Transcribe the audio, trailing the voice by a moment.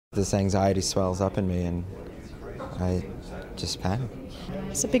This anxiety swells up in me and I just panic.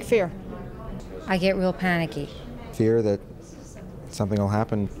 It's a big fear. I get real panicky. Fear that something will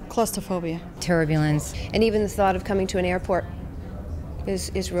happen. Claustrophobia. Turbulence. And even the thought of coming to an airport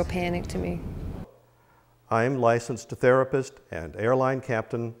is real panic to me. I'm licensed therapist and airline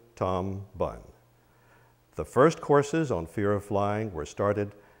captain Tom Bunn. The first courses on fear of flying were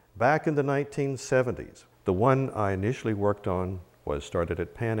started back in the 1970s. The one I initially worked on was started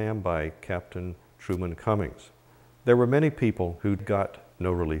at Pan Am by Captain Truman Cummings. There were many people who got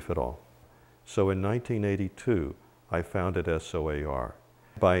no relief at all. So in 1982, I founded SOAR.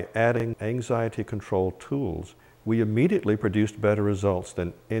 By adding anxiety control tools, we immediately produced better results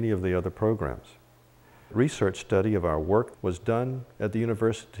than any of the other programs. Research study of our work was done at the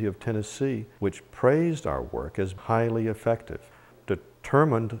University of Tennessee, which praised our work as highly effective.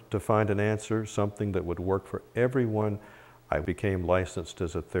 Determined to find an answer, something that would work for everyone, I became licensed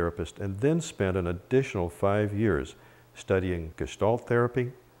as a therapist and then spent an additional 5 years studying Gestalt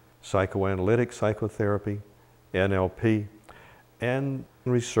therapy, psychoanalytic psychotherapy, NLP, and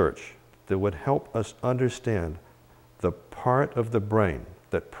research that would help us understand the part of the brain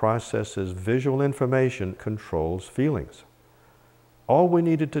that processes visual information controls feelings. All we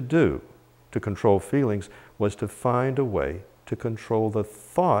needed to do to control feelings was to find a way to control the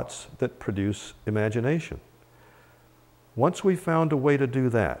thoughts that produce imagination. Once we found a way to do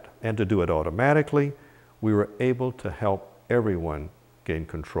that, and to do it automatically, we were able to help everyone gain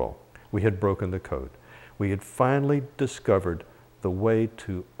control. We had broken the code. We had finally discovered the way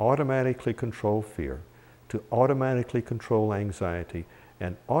to automatically control fear, to automatically control anxiety,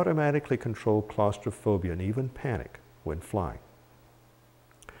 and automatically control claustrophobia and even panic when flying.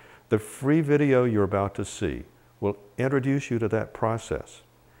 The free video you're about to see will introduce you to that process.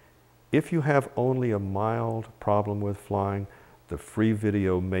 If you have only a mild problem with flying, the free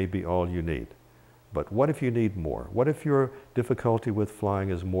video may be all you need. But what if you need more? What if your difficulty with flying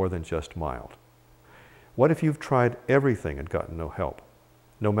is more than just mild? What if you've tried everything and gotten no help?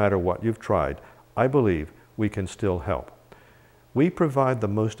 No matter what you've tried, I believe we can still help. We provide the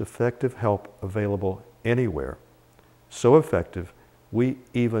most effective help available anywhere. So effective, we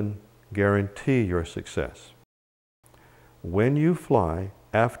even guarantee your success. When you fly,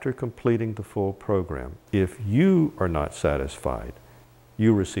 after completing the full program, if you are not satisfied,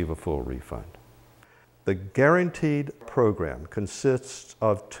 you receive a full refund. The guaranteed program consists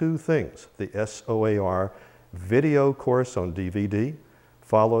of two things: the SOAR video course on DVD,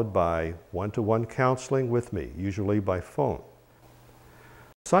 followed by one-to-one counseling with me, usually by phone.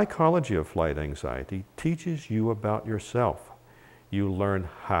 Psychology of flight anxiety teaches you about yourself. You learn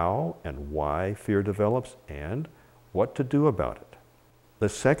how and why fear develops and what to do about it. The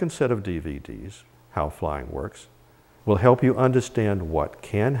second set of DVDs, How Flying Works, will help you understand what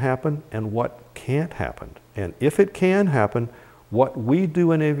can happen and what can't happen. And if it can happen, what we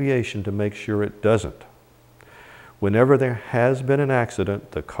do in aviation to make sure it doesn't. Whenever there has been an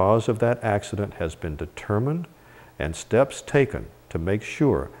accident, the cause of that accident has been determined and steps taken to make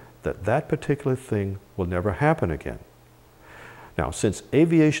sure that that particular thing will never happen again. Now, since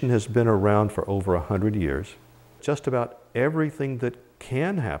aviation has been around for over 100 years, just about everything that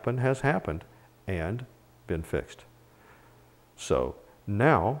can happen has happened and been fixed. So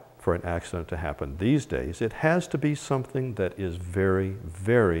now, for an accident to happen these days, it has to be something that is very,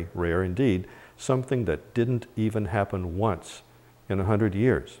 very rare indeed, something that didn't even happen once in 100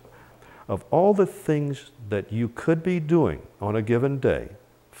 years. Of all the things that you could be doing on a given day,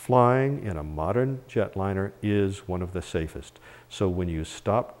 flying in a modern jetliner is one of the safest. So when you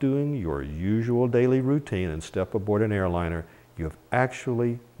stop doing your usual daily routine and step aboard an airliner, you have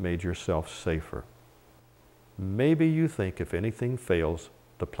actually made yourself safer. Maybe you think if anything fails,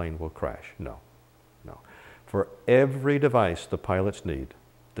 the plane will crash. No, no. For every device the pilots need,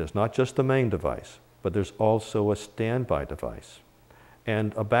 there's not just the main device, but there's also a standby device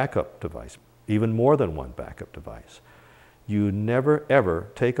and a backup device, even more than one backup device. You never ever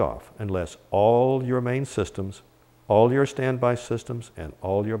take off unless all your main systems, all your standby systems, and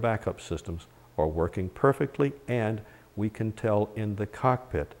all your backup systems are working perfectly, and we can tell in the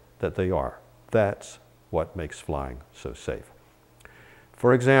cockpit that they are. That's what makes flying so safe.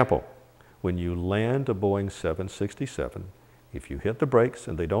 For example, when you land a Boeing 767, if you hit the brakes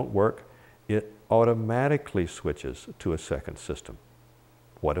and they don't work, it automatically switches to a second system.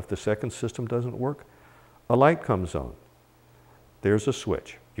 What if the second system doesn't work? A light comes on. There's a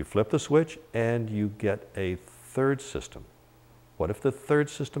switch. You flip the switch and you get a third system. What if the third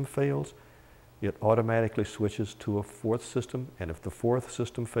system fails? It automatically switches to a fourth system, and if the fourth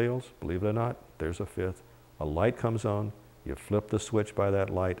system fails, believe it or not, there's a fifth. A light comes on, You flip the switch by that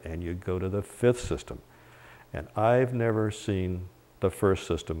light and you go to the fifth system. And I've never seen the first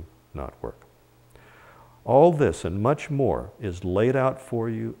system not work. All this and much more is laid out for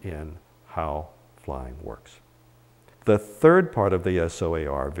you in How Flying Works. The third part of the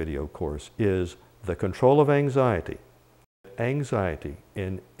SOAR video course is the control of anxiety. Anxiety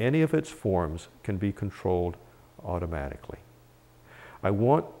in any of its forms can be controlled automatically. I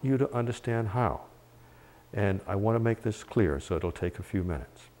want you to understand how, and I want to make this clear, so it'll take a few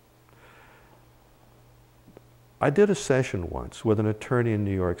minutes. I did a session once with an attorney in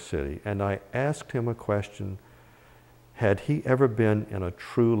New York City, and I asked him a question: had he ever been in a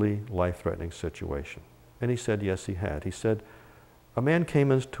truly life-threatening situation? And he said yes, he had. He said, a man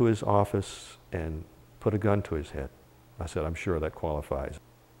came into his office and put a gun to his head. I said, I'm sure that qualifies.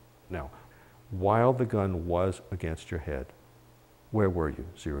 Now, while the gun was against your head, where were you,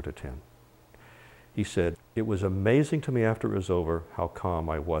 0 to 10? He said, it was amazing to me after it was over how calm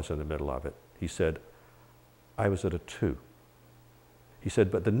I was in the middle of it. He said, I was at a 2. He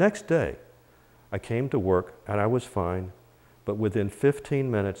said, but the next day, I came to work and I was fine, but within 15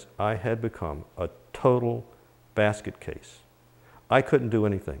 minutes, I had become a total basket case. I couldn't do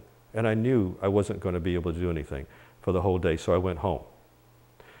anything, and I knew I wasn't going to be able to do anything for the whole day, so I went home.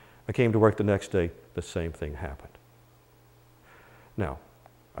 I came to work the next day, the same thing happened. Now,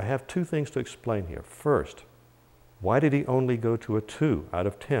 I have 2 things to explain here. First, why did he only go to a 2 out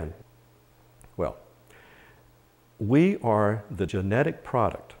of 10? Well, we are the genetic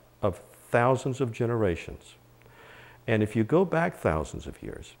product of thousands of generations. And if you go back thousands of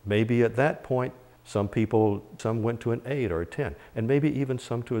years, maybe at that point, some went to an 8 or a 10, and maybe even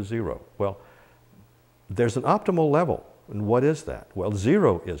some to a 0. Well, there's an optimal level, and what is that? Well,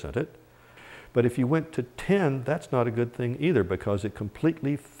 0 isn't it? But if you went to 10, that's not a good thing either, because it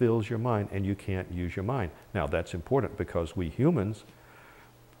completely fills your mind and you can't use your mind. Now, that's important because we humans,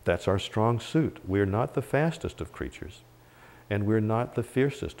 that's our strong suit. We're not the fastest of creatures, and we're not the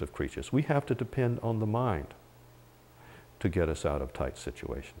fiercest of creatures. We have to depend on the mind to get us out of tight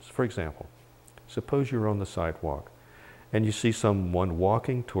situations. For example, suppose you're on the sidewalk and you see someone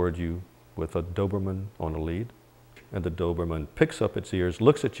walking toward you with a Doberman on a lead, and the Doberman picks up its ears,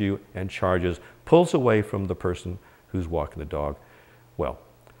 looks at you, and charges, pulls away from the person who's walking the dog. Well,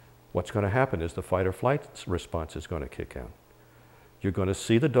 what's going to happen is the fight or flight response is going to kick in. You're going to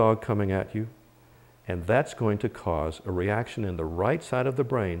see the dog coming at you, and that's going to cause a reaction in the right side of the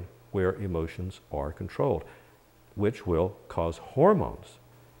brain where emotions are controlled, which will cause hormones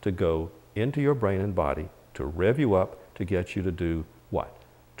to go into your brain and body to rev you up to get you to do what?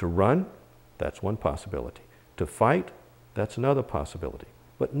 To run? That's one possibility. To fight? That's another possibility.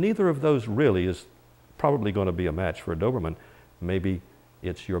 But neither of those really is probably going to be a match for a Doberman. Maybe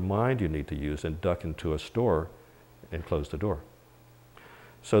it's your mind you need to use and duck into a store and close the door.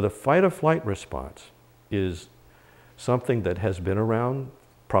 So the fight or flight response is something that has been around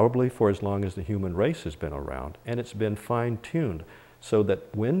probably for as long as the human race has been around, and it's been fine-tuned so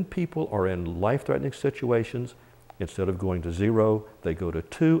that when people are in life-threatening situations, instead of going to 0, they go to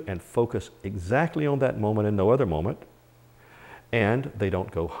 2 and focus exactly on that moment and no other moment. And they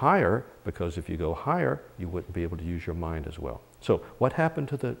don't go higher, because if you go higher, you wouldn't be able to use your mind as well. So what happened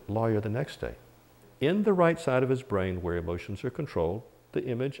to the lawyer the next day? In the right side of his brain where emotions are controlled, the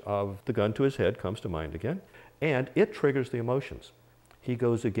image of the gun to his head comes to mind again, and it triggers the emotions. He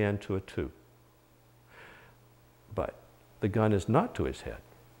goes again to a 2. But the gun is not to his head.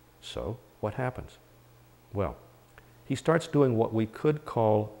 So what happens? Well, he starts doing what we could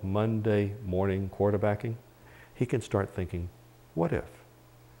call Monday morning quarterbacking. He can start thinking, what if?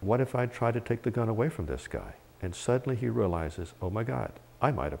 What if I try to take the gun away from this guy? And suddenly he realizes, oh my God,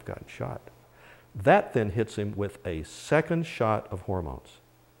 I might have gotten shot. That then hits him with a second shot of hormones,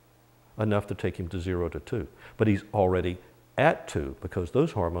 enough to take him to 0 to 2. But he's already at 2 because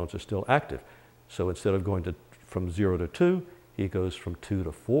those hormones are still active. So instead of going from 0 to 2, he goes from 2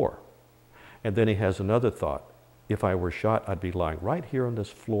 to 4. And then he has another thought. If I were shot, I'd be lying right here on this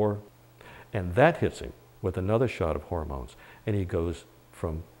floor. And that hits him with another shot of hormones. And he goes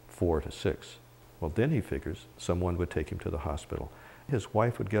from 4 to 6. Well, then he figures someone would take him to the hospital. His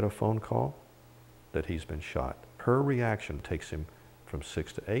wife would get a phone call that he's been shot. Her reaction takes him from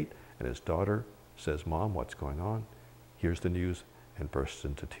 6 to 8, and his daughter says, Mom, what's going on? Hears the news and bursts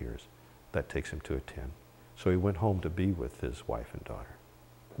into tears. That takes him to a 10. So he went home to be with his wife and daughter.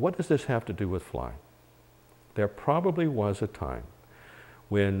 What does this have to do with flying? There probably was a time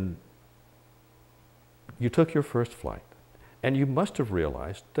when you took your first flight, and you must have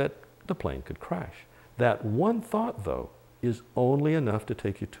realized that the plane could crash. That one thought, though, is only enough to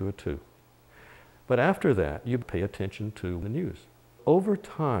take you to a 2. But after that, you pay attention to the news. Over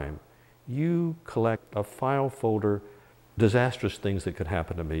time, you collect a file folder, disastrous things that could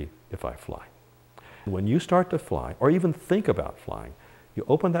happen to me if I fly. When you start to fly, or even think about flying, you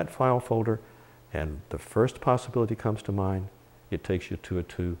open that file folder and the first possibility comes to mind, it takes you to a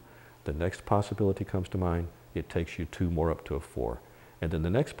 2. The next possibility comes to mind, it takes you 2 more up to a 4. And then the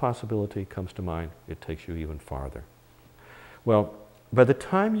next possibility comes to mind, it takes you even farther. Well, by the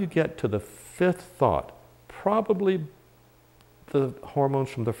time you get to the 5th thought, probably the hormones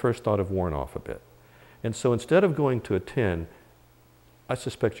from the first thought have worn off a bit. And so instead of going to a 10, I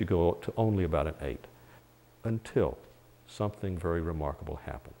suspect you go to only about an 8, until something very remarkable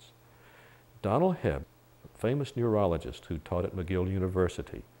happens. Donald Hebb, a famous neurologist who taught at McGill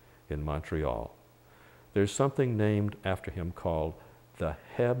University in Montreal, there's something named after him called the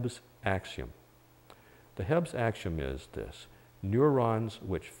Hebb's axiom. The Hebb's axiom is this: neurons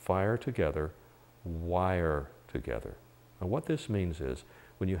which fire together wire together. And what this means is,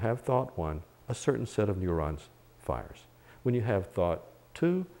 when you have thought 1, a certain set of neurons fires. When you have thought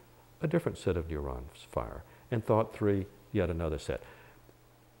 2, a different set of neurons fire. And thought 3, yet another set.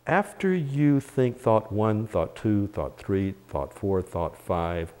 After you think thought 1, thought 2, thought 3, thought 4, thought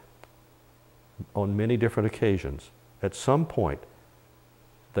 5, on many different occasions, at some point,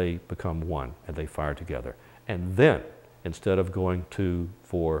 they become 1 and they fire together. And then, instead of going 2,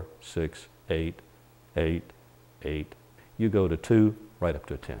 4, 6, 8, 8, 8, you go to 2, right up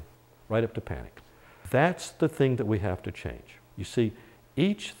to 10, right up to panic. That's the thing that we have to change. You see,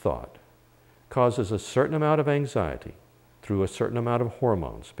 each thought causes a certain amount of anxiety through a certain amount of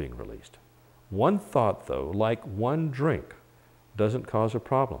hormones being released. One thought, though, like one drink, doesn't cause a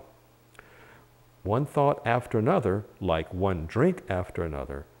problem. One thought after another, like one drink after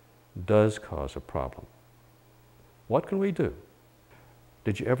another, does cause a problem. What can we do?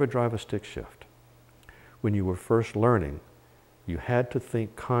 Did you ever drive a stick shift? When you were first learning, you had to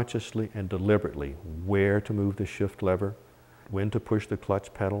think consciously and deliberately where to move the shift lever, when to push the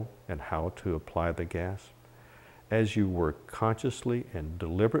clutch pedal, and how to apply the gas. As you were consciously and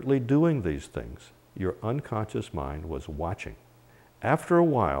deliberately doing these things, your unconscious mind was watching. After a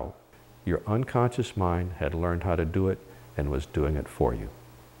while, your unconscious mind had learned how to do it and was doing it for you.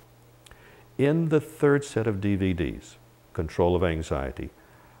 In the 3rd set of DVDs, Control of Anxiety,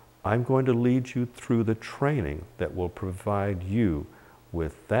 I'm going to lead you through the training that will provide you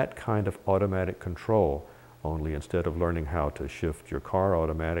with that kind of automatic control, only instead of learning how to shift your car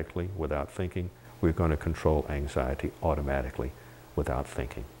automatically without thinking, we're going to control anxiety automatically without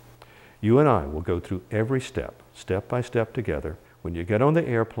thinking. You and I will go through every step by step together. When you get on the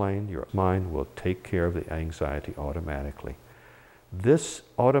airplane, your mind will take care of the anxiety automatically. This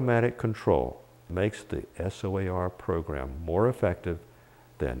automatic control makes the SOAR program more effective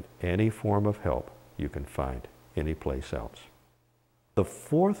than any form of help you can find anyplace else. The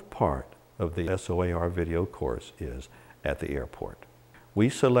 4th part of the SOAR video course is at the airport. We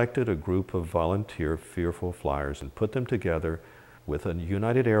selected a group of volunteer fearful flyers and put them together with a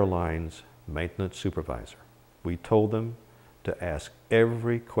United Airlines maintenance supervisor. We told them to ask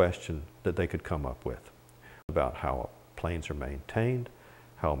every question that they could come up with about how planes are maintained,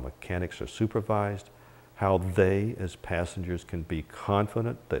 how mechanics are supervised, how they as passengers can be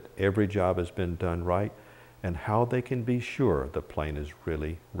confident that every job has been done right, and how they can be sure the plane is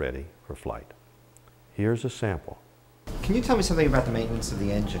really ready for flight. Here's a sample. Can you tell me something about the maintenance of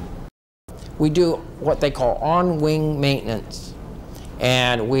the engine? We do what they call on-wing maintenance,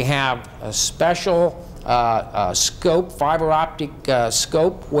 and we have a special scope, fiber optic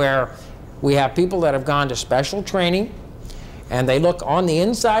scope, where we have people that have gone to special training, and they look on the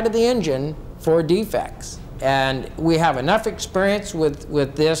inside of the engine for defects. And we have enough experience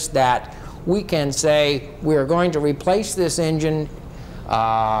with this that we can say we're going to replace this engine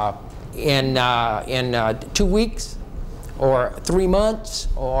in 2 weeks or 3 months,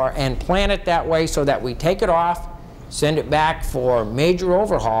 and plan it that way so that we take it off, send it back for major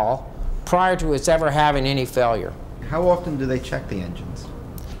overhaul prior to its ever having any failure. How often do they check the engines?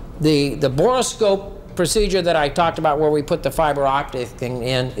 The borescope procedure that I talked about, where we put the fiber optic thing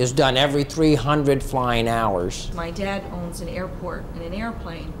in, is done every 300 flying hours. My dad owns an airport and an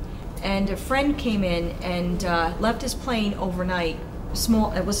airplane, and a friend came in and left his plane overnight.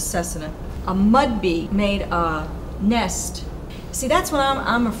 Small, it was a Cessna. A mud bee made a nest. See, that's what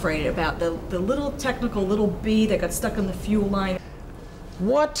I'm afraid about, the little technical little bee that got stuck in the fuel line.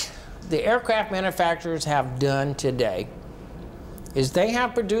 What the aircraft manufacturers have done today is they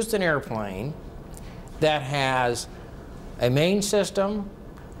have produced an airplane that has a main system,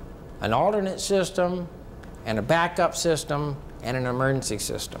 an alternate system, and a backup system, and an emergency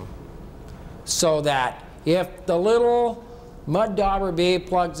system. so that if the little mud dauber bee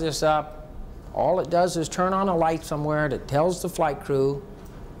plugs this up, all it does is turn on a light somewhere that tells the flight crew,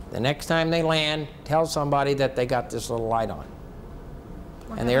 the next time they land, tell somebody that they got this little light on.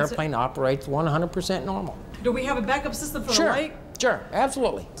 And the airplane operates 100% normal. Do we have a backup system for Sure, the light? sure,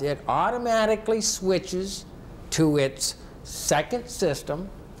 absolutely. It automatically switches to its second system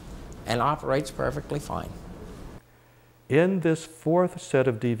and operates perfectly fine. In this fourth set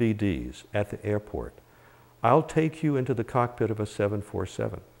of DVDs at the airport, I'll take you into the cockpit of a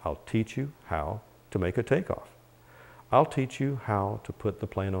 747. I'll teach you how to make a takeoff. I'll teach you how to put the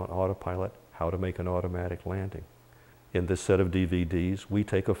plane on autopilot, how to make an automatic landing. In this set of DVDs, we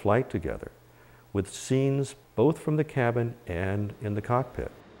take a flight together with scenes both from the cabin and in the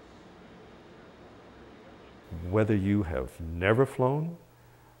cockpit. Whether you have never flown,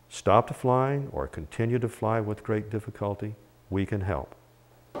 stopped flying, or continue to fly with great difficulty, we can help.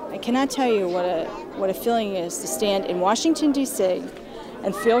 I cannot tell you what a feeling is to stand in Washington, D.C.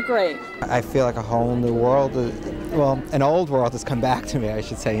 and feel great. I feel like a whole new world, well, an old world has come back to me, I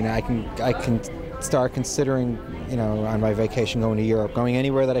should say. You know, I can start considering, you know, on my vacation going to Europe, going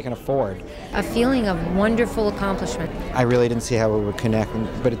anywhere that I can afford. A feeling of wonderful accomplishment. I really didn't see how it would connect,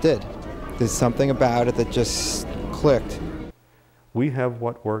 but it did. There's something about it that just clicked. We have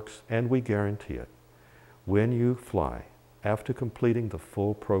what works, and we guarantee it. When you fly, after completing the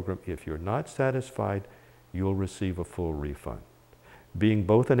full program, if you're not satisfied, you'll receive a full refund. Being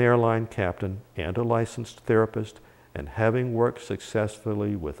both an airline captain and a licensed therapist, and having worked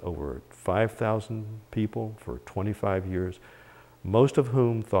successfully with over 5,000 people for 25 years, most of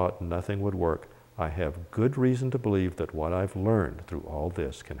whom thought nothing would work, I have good reason to believe that what I've learned through all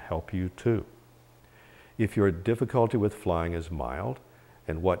this can help you too. If your difficulty with flying is mild,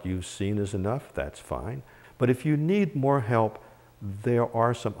 and what you've seen is enough, that's fine. But if you need more help, there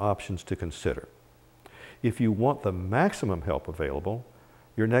are some options to consider. If you want the maximum help available,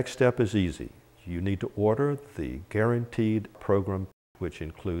 your next step is easy. You need to order the guaranteed program, which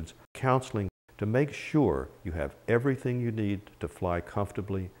includes counseling to make sure you have everything you need to fly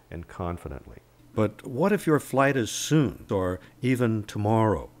comfortably and confidently. But what if your flight is soon or even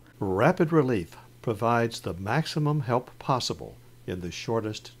tomorrow? Rapid Relief provides the maximum help possible in the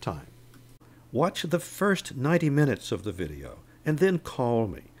shortest time. Watch the first 90 minutes of the video and then call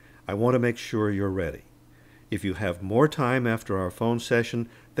me. I want to make sure you're ready. If you have more time after our phone session,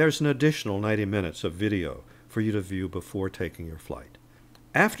 there's an additional 90 minutes of video for you to view before taking your flight.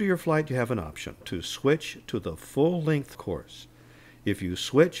 After your flight, you have an option to switch to the full-length course. If you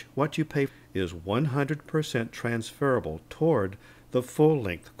switch, what you pay is 100% transferable toward the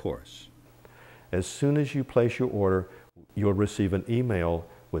full-length course. As soon as you place your order, you'll receive an email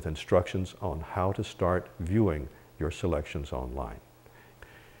with instructions on how to start viewing your selections online.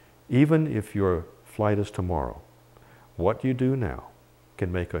 Even if your flight is tomorrow, what you do now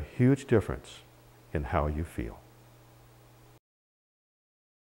can make a huge difference in how you feel.